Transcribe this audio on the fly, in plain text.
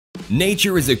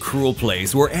Nature is a cruel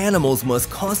place where animals must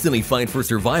constantly fight for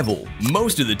survival.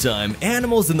 Most of the time,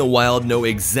 animals in the wild know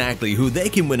exactly who they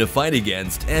can win a fight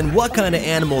against and what kind of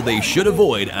animal they should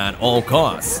avoid at all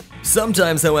costs.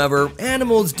 Sometimes, however,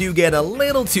 animals do get a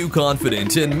little too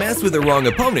confident and mess with the wrong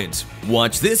opponent.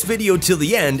 Watch this video till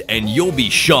the end and you'll be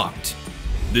shocked.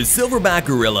 The silverback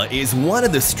gorilla is one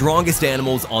of the strongest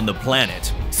animals on the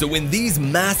planet. So when these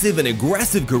massive and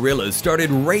aggressive gorillas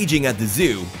started raging at the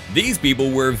zoo, these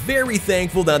people were very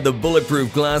thankful that the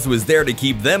bulletproof glass was there to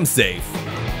keep them safe.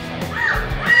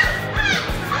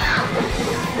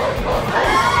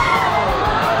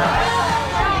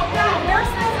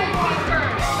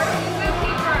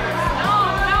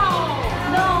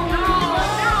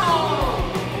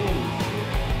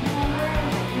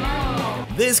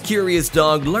 This curious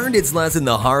dog learned its lesson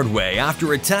the hard way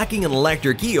after attacking an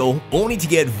electric eel, only to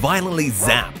get violently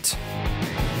zapped.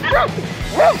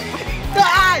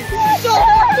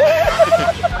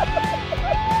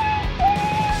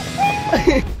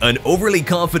 An overly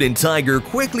confident tiger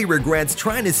quickly regrets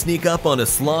trying to sneak up on a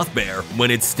sloth bear when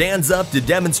it stands up to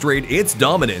demonstrate its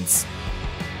dominance.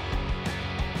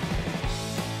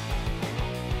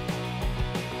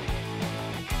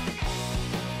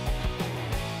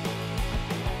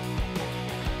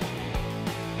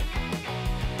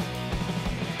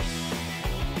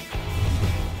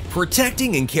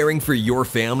 Protecting and caring for your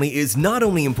family is not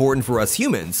only important for us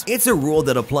humans, it's a rule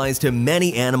that applies to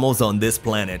many animals on this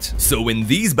planet. So when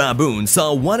these baboons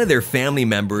saw one of their family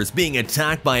members being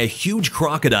attacked by a huge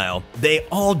crocodile, they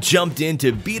all jumped in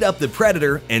to beat up the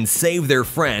predator and save their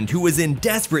friend who was in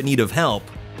desperate need of help.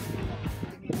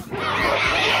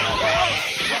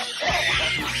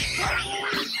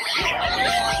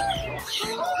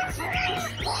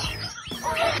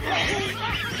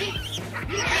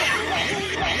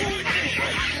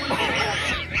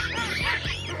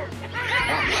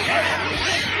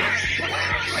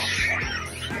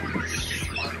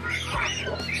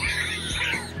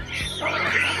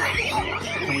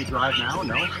 Can we drive now?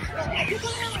 No?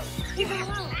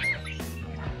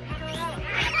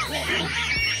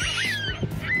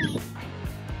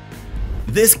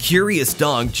 This curious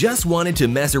dog just wanted to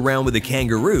mess around with a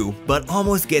kangaroo, but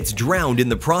almost gets drowned in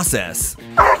the process.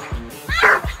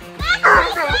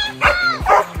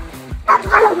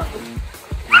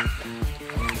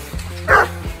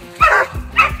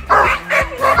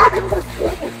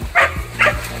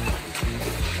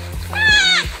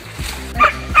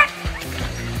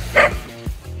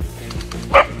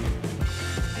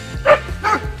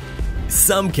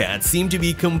 Some cats seem to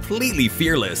be completely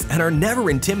fearless and are never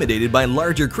intimidated by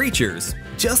larger creatures,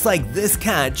 just like this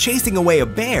cat chasing away a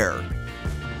bear.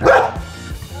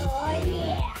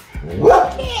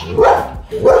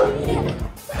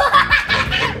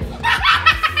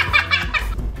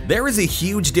 There is a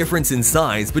huge difference in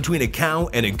size between a cow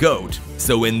and a goat,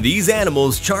 so when these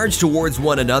animals charge towards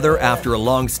one another after a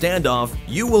long standoff,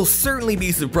 you will certainly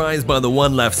be surprised by the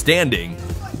one left standing.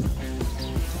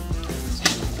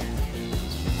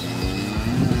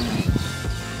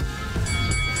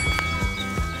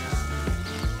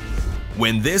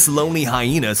 When this lonely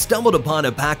hyena stumbled upon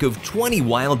a pack of 20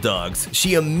 wild dogs,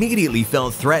 she immediately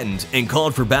felt threatened and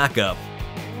called for backup.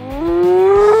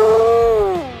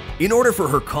 In order for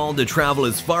her call to travel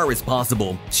as far as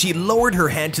possible, she lowered her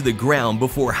head to the ground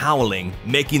before howling,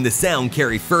 making the sound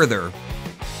carry further.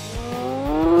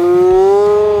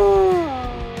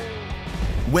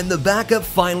 When the backup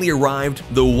finally arrived,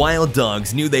 the wild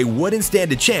dogs knew they wouldn't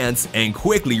stand a chance and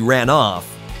quickly ran off.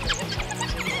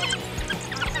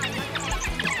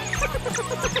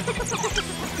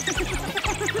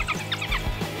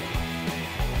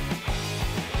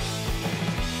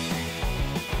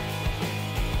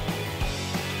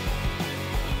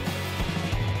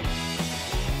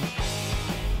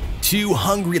 Two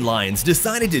hungry lions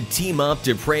decided to team up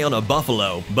to prey on a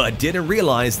buffalo, but didn't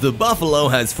realize the buffalo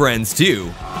has friends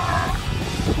too.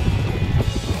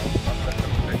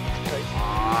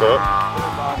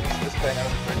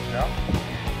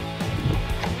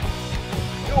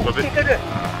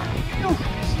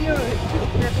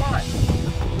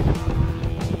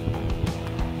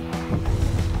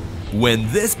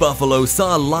 When this buffalo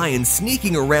saw a lion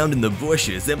sneaking around in the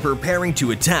bushes and preparing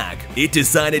to attack, it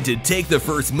decided to take the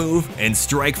first move and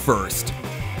strike first.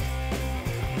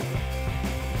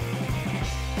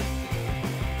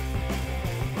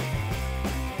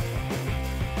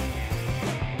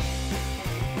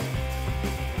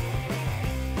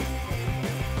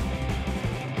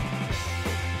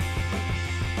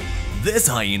 This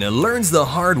hyena learns the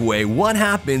hard way what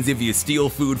happens if you steal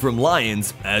food from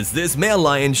lions, as this male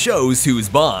lion shows who's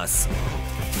boss.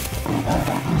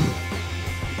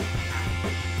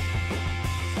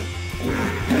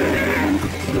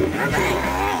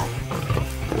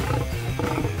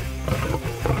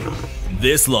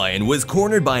 This lion was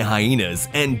cornered by hyenas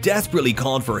and desperately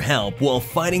called for help while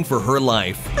fighting for her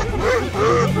life.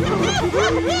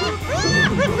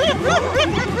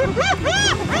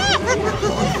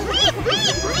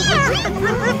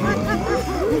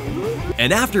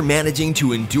 And after managing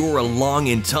to endure a long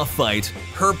and tough fight,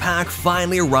 her pack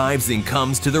finally arrives and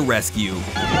comes to the rescue.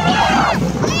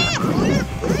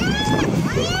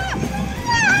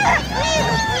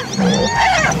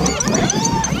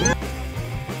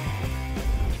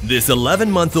 This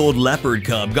 11-month-old leopard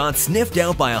cub got sniffed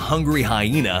out by a hungry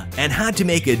hyena and had to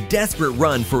make a desperate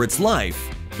run for its life.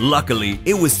 Luckily,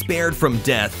 it was spared from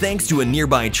death thanks to a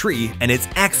nearby tree and its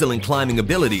excellent climbing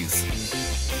abilities.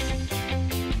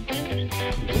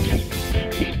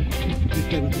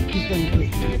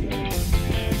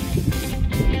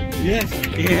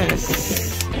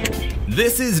 Yes.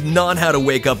 This is not how to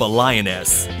wake up a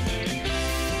lioness.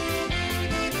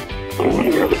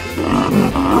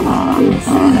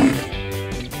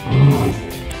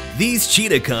 These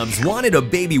cheetah cubs wanted a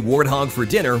baby warthog for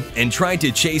dinner and tried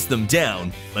to chase them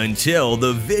down, until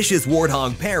the vicious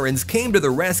warthog parents came to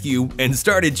the rescue and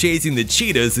started chasing the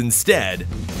cheetahs instead.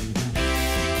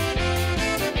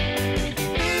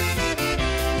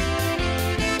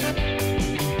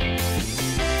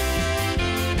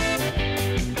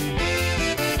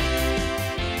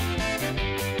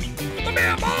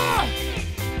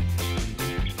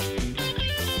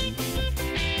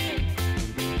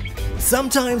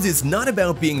 Sometimes it's not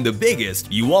about being the biggest,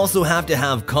 you also have to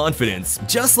have confidence,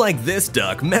 just like this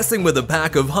duck messing with a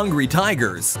pack of hungry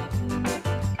tigers.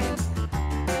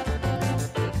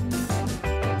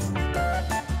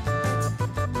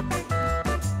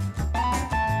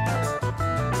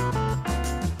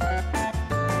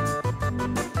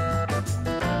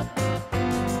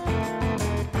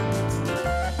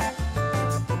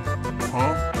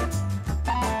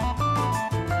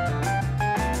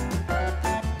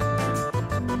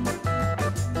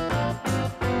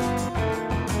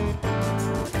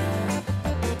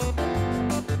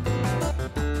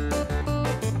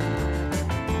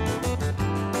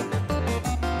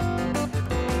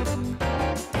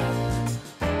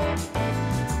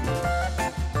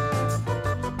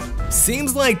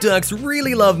 Seems like ducks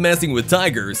really love messing with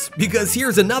tigers, because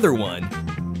here's another one.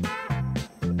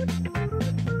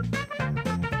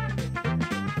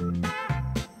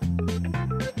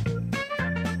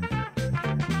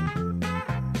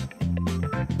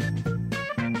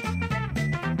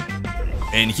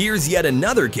 And here's yet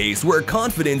another case where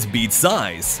confidence beats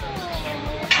size.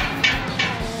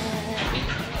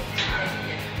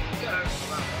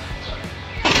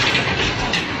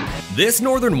 This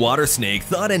northern water snake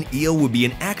thought an eel would be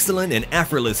an excellent and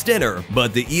effortless dinner,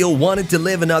 but the eel wanted to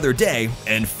live another day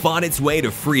and fought its way to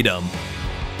freedom.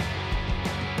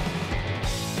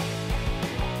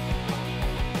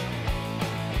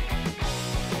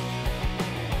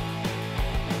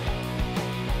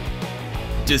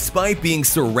 Despite being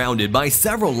surrounded by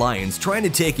several lions trying to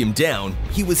take him down,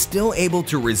 he was still able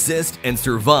to resist and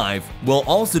survive, while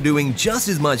also doing just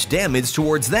as much damage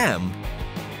towards them.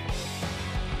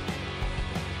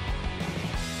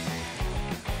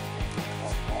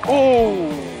 Oh!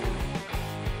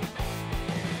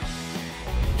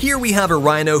 Here we have a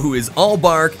rhino who is all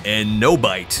bark and no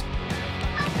bite.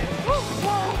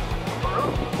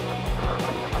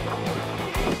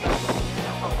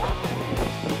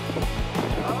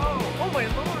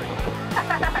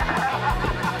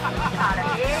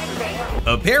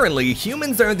 Apparently,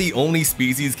 humans are the only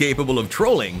species capable of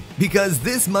trolling, because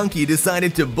this monkey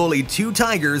decided to bully two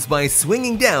tigers by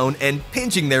swinging down and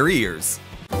pinching their ears.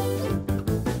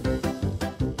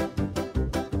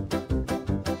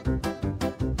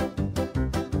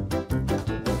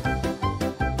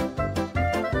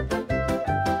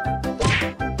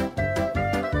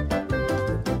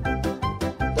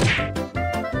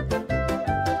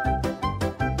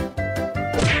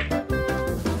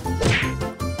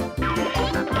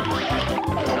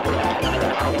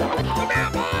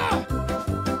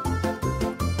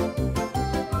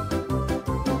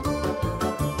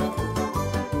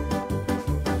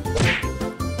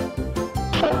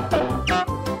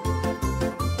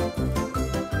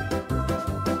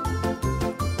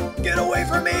 Get away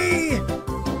from me!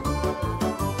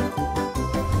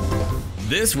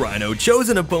 This rhino chose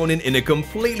an opponent in a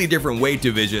completely different weight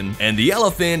division, and the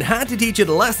elephant had to teach it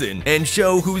a lesson and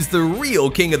show who's the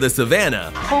real king of the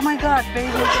savannah. Oh my god,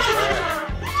 baby!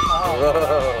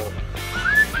 Oh.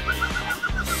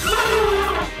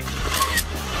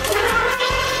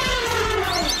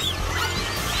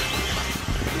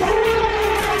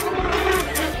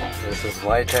 This is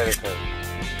light-headed.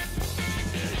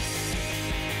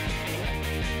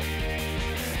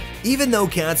 Even though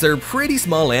cats are pretty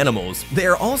small animals, they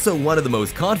are also one of the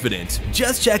most confident.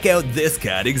 Just check out this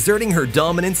cat exerting her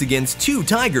dominance against 2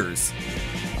 tigers.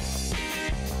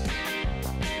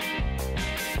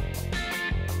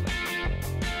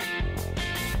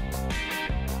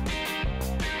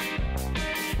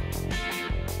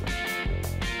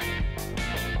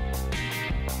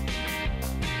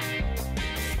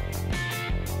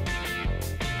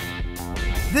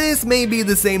 This may be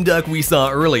the same duck we saw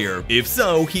earlier. If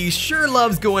so, he sure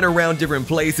loves going around different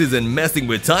places and messing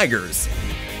with tigers.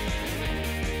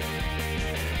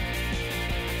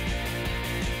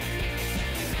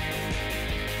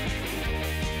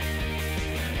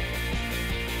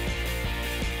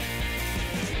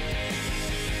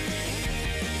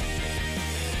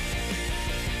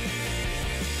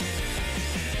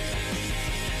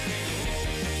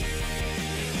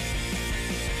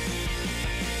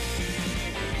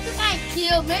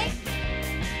 Kill me.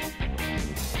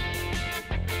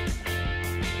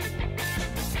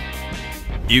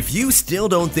 If you still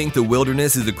don't think the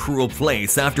wilderness is a cruel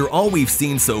place after all we've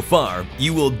seen so far,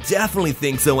 you will definitely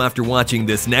think so after watching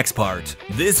this next part.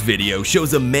 This video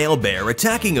shows a male bear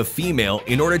attacking a female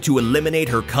in order to eliminate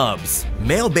her cubs.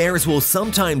 Male bears will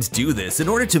sometimes do this in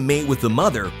order to mate with the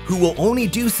mother, who will only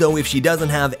do so if she doesn't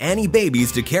have any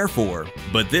babies to care for.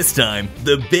 But this time,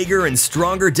 the bigger and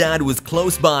stronger dad was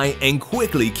close by and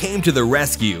quickly came to the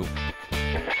rescue.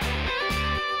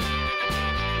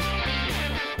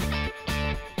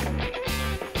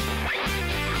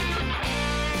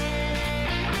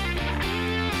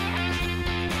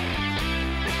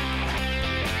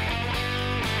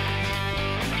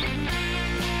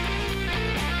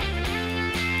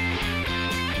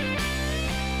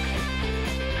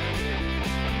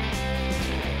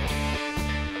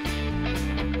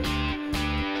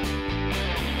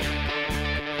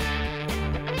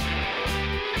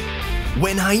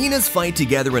 When hyenas fight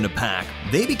together in a pack,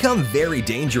 they become very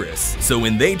dangerous. So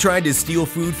when they tried to steal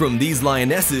food from these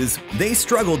lionesses, they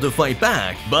struggled to fight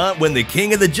back. But when the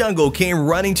king of the jungle came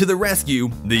running to the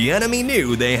rescue, the enemy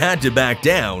knew they had to back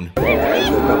down.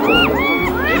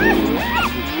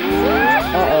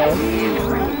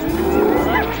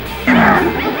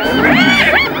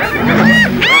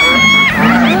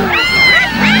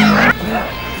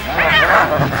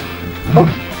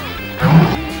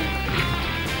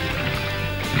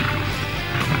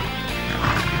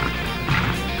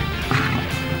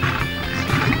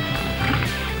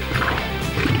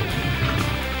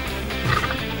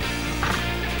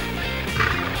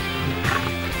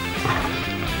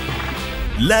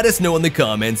 Let us know in the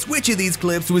comments which of these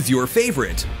clips was your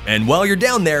favorite. And while you're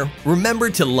down there, remember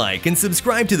to like and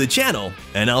subscribe to the channel,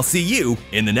 and I'll see you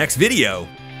in the next video.